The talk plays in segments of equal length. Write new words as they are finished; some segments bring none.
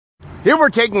Here we're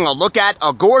taking a look at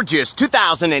a gorgeous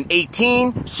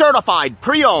 2018 certified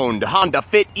pre-owned Honda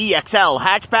Fit EX-L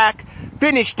hatchback,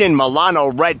 finished in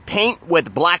Milano red paint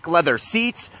with black leather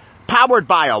seats, powered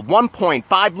by a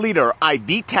 1.5-liter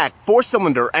iVTEC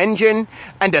 4-cylinder engine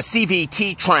and a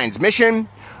CVT transmission,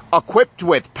 equipped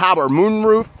with power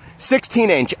moonroof,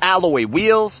 16-inch alloy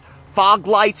wheels, fog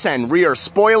lights and rear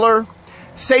spoiler.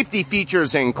 Safety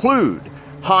features include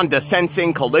Honda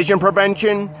sensing collision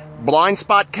prevention, blind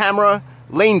spot camera,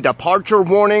 lane departure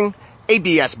warning,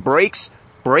 ABS brakes,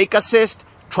 brake assist,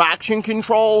 traction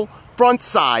control, front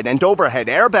side and overhead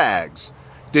airbags.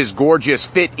 This gorgeous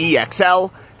Fit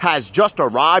EX-L has just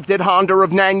arrived at Honda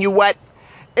of Nanuet.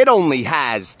 It only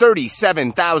has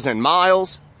 37,000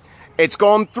 miles. It's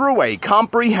gone through a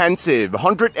comprehensive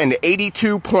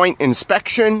 182-point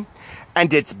inspection,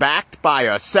 and it's backed by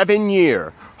a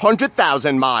 7-year,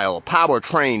 100,000-mile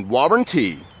powertrain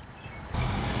warranty.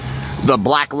 The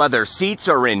black leather seats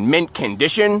are in mint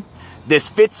condition. This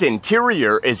Fit's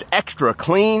interior is extra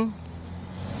clean.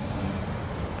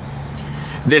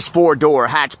 This 4-door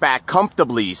hatchback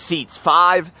comfortably seats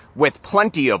 5 with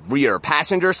plenty of rear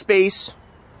passenger space.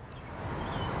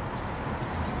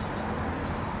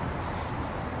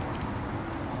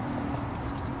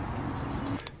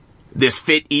 This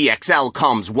Fit EX-L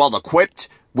comes well equipped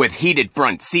with heated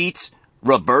front seats,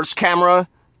 reverse camera,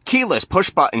 keyless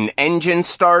push-button engine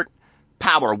start,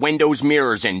 power windows,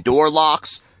 mirrors, and door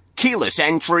locks, keyless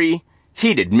entry,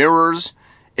 heated mirrors.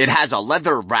 It has a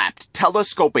leather-wrapped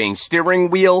telescoping steering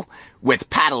wheel with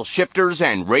paddle shifters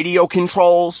and radio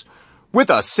controls, with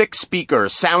a 6-speaker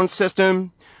sound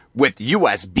system, with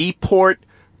USB port,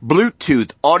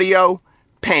 Bluetooth audio,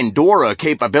 Pandora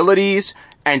capabilities,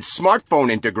 and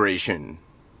smartphone integration.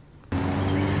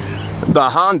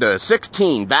 The Honda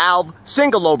 16-valve,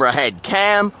 single overhead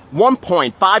cam,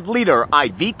 1.5-liter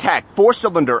iVTEC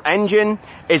 4-cylinder engine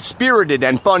is spirited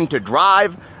and fun to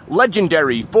drive,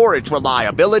 legendary for its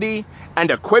reliability,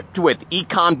 and equipped with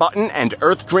Econ button and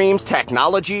Earth Dreams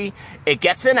technology. It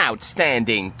gets an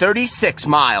outstanding 36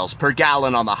 miles per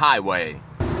gallon on the highway.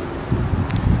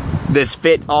 This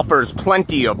Fit offers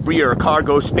plenty of rear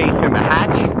cargo space in the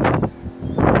hatch.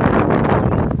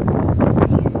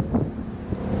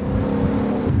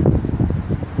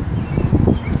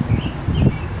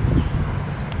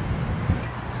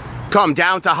 Come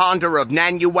down to Honda of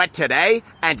Nanuet today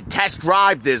and test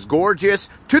drive this gorgeous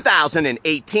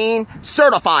 2018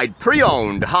 certified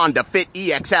pre-owned Honda Fit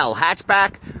EX-L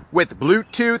hatchback with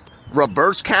Bluetooth,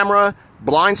 reverse camera,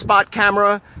 blind spot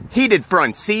camera, heated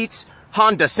front seats,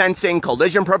 Honda sensing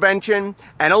collision prevention,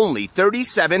 and only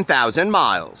 37,000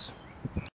 miles.